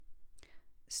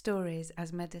stories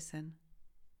as medicine.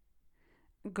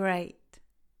 Great,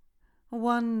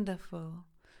 wonderful,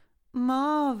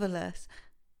 marvellous.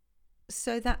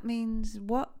 So that means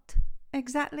what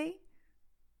exactly?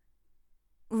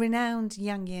 Renowned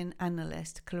Jungian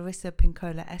analyst Clarissa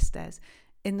Pinkola Estes,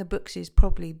 in the book she's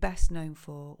probably best known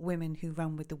for, Women Who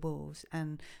Run with the Wolves,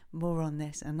 and more on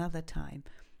this another time.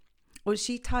 Well,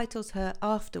 she titles her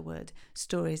afterword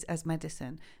Stories as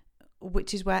Medicine,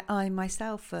 which is where I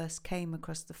myself first came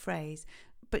across the phrase,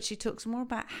 but she talks more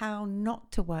about how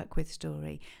not to work with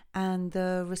story and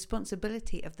the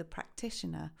responsibility of the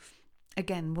practitioner.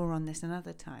 Again, more on this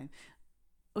another time.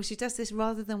 Or she does this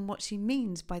rather than what she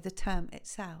means by the term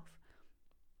itself.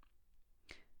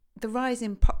 The rise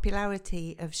in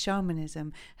popularity of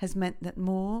shamanism has meant that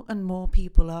more and more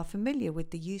people are familiar with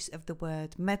the use of the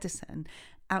word medicine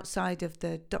outside of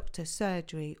the doctor's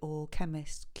surgery or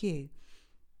chemist's cue.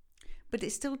 But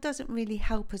it still doesn't really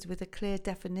help us with a clear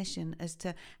definition as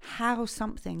to how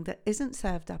something that isn't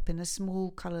served up in a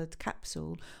small coloured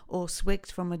capsule or swigged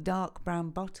from a dark brown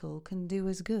bottle can do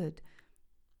us good.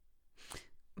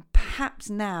 Perhaps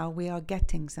now we are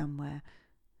getting somewhere.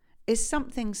 Is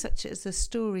something such as a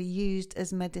story used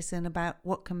as medicine about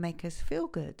what can make us feel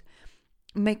good,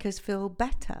 make us feel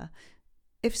better?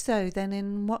 If so, then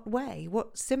in what way?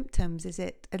 What symptoms is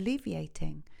it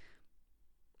alleviating?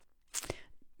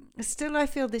 Still, I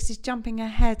feel this is jumping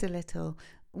ahead a little.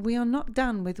 We are not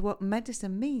done with what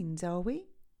medicine means, are we?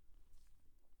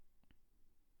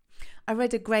 I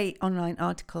read a great online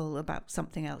article about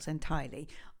something else entirely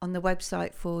on the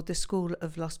website for the School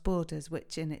of Lost Borders,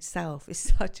 which in itself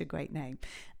is such a great name.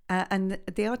 And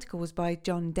the article was by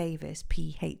John Davis,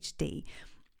 PhD,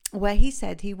 where he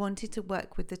said he wanted to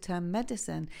work with the term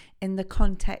medicine in the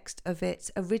context of its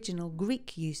original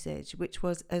Greek usage, which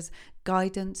was as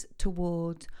guidance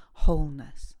towards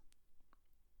wholeness.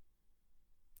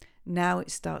 Now it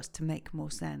starts to make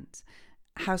more sense.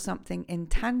 How something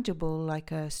intangible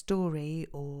like a story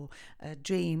or a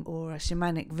dream or a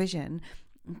shamanic vision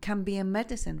can be a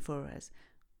medicine for us.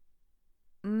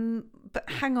 But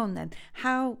hang on then,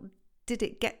 how did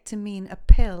it get to mean a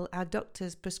pill our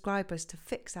doctors prescribe us to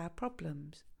fix our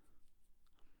problems?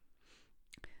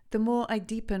 The more I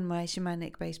deepen my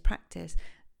shamanic-based practice,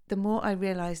 the more I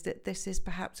realise that this is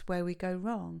perhaps where we go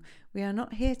wrong. We are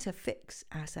not here to fix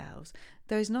ourselves.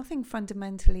 There is nothing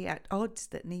fundamentally at odds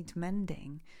that needs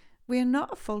mending. We are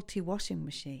not a faulty washing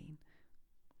machine.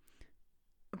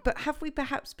 But have we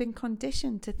perhaps been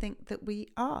conditioned to think that we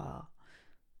are?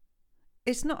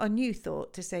 It's not a new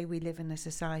thought to say we live in a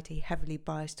society heavily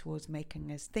biased towards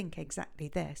making us think exactly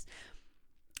this.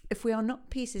 If we are not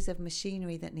pieces of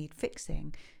machinery that need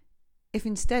fixing, if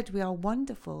instead we are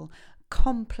wonderful,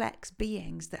 complex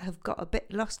beings that have got a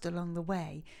bit lost along the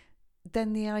way,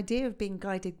 then the idea of being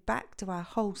guided back to our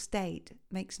whole state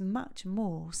makes much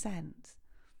more sense.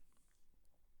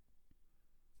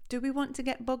 Do we want to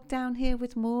get bogged down here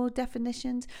with more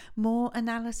definitions, more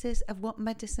analysis of what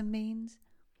medicine means?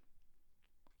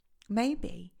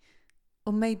 Maybe.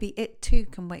 Or maybe it too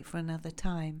can wait for another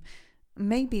time.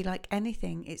 Maybe, like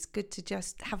anything, it's good to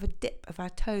just have a dip of our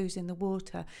toes in the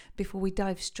water before we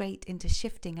dive straight into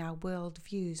shifting our world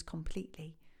views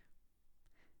completely.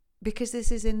 Because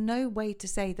this is in no way to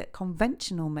say that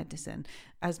conventional medicine,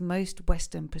 as most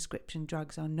Western prescription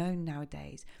drugs are known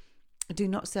nowadays, do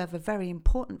not serve a very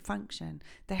important function.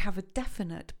 They have a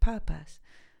definite purpose.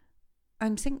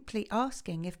 I'm simply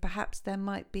asking if perhaps there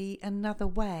might be another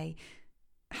way.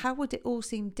 How would it all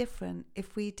seem different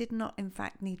if we did not in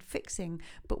fact need fixing,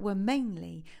 but were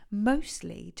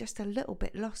mostly just a little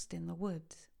bit lost in the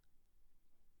woods?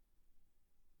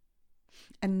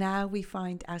 And now we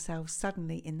find ourselves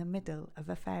suddenly in the middle of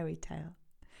a fairy tale.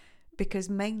 Because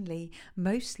mostly,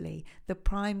 the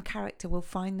prime character will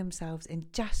find themselves in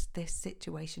just this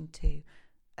situation too,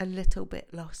 a little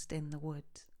bit lost in the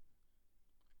woods.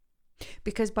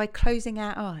 Because by closing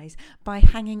our eyes, by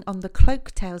hanging on the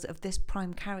cloak tails of this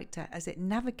prime character as it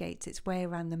navigates its way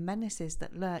around the menaces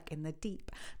that lurk in the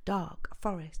deep, dark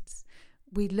forests,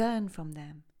 we learn from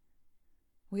them.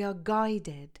 We are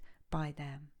guided by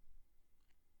them.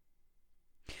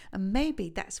 And maybe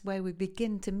that's where we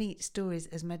begin to meet stories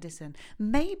as medicine.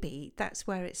 Maybe that's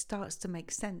where it starts to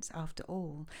make sense after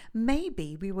all.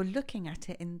 Maybe we were looking at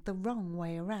it in the wrong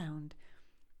way around.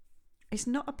 It's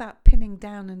not about pinning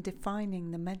down and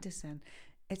defining the medicine.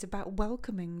 It's about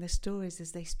welcoming the stories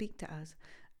as they speak to us,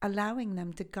 allowing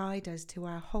them to guide us to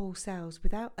our whole selves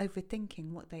without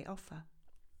overthinking what they offer.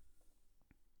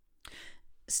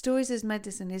 Stories as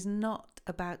medicine is not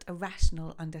about a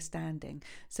rational understanding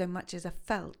so much as a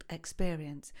felt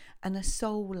experience and a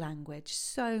soul language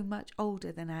so much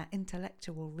older than our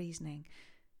intellectual reasoning.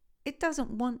 It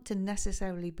doesn't want to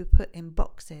necessarily be put in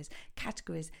boxes,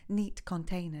 categories, neat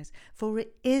containers, for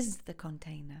it is the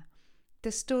container.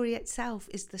 The story itself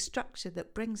is the structure that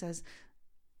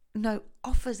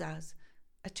offers us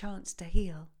a chance to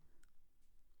heal.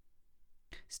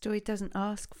 Story doesn't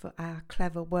ask for our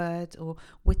clever words or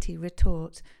witty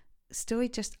retorts. Story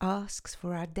just asks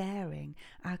for our daring,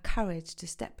 our courage to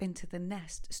step into the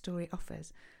nest story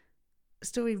offers.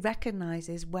 Story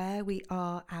recognises where we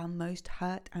are our most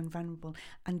hurt and vulnerable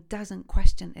and doesn't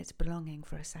question its belonging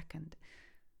for a second.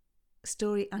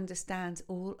 Story understands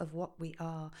all of what we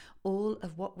are, all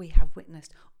of what we have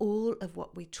witnessed, all of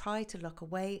what we try to lock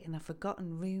away in a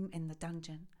forgotten room in the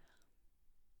dungeon.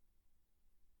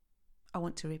 I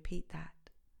want to repeat that.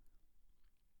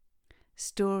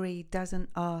 Story doesn't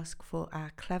ask for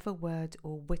our clever words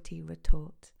or witty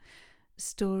retorts.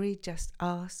 Story just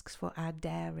asks for our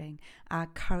daring, our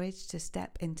courage to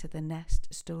step into the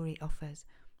nest story offers.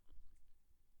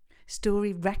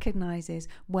 Story recognises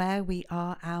where we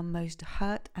are our most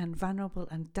hurt and vulnerable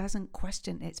and doesn't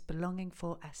question its belonging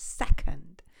for a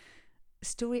second.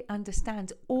 Story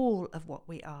understands all of what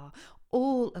we are,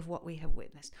 all of what we have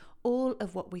witnessed, all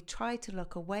of what we try to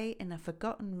lock away in a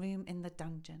forgotten room in the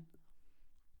dungeon.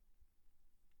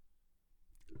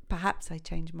 Perhaps I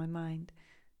changed my mind.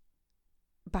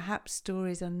 Perhaps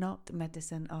stories are not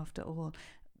medicine after all.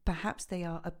 Perhaps they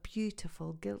are a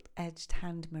beautiful gilt-edged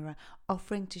hand mirror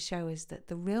offering to show us that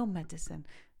the real medicine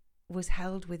was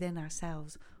held within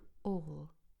ourselves all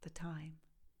the time.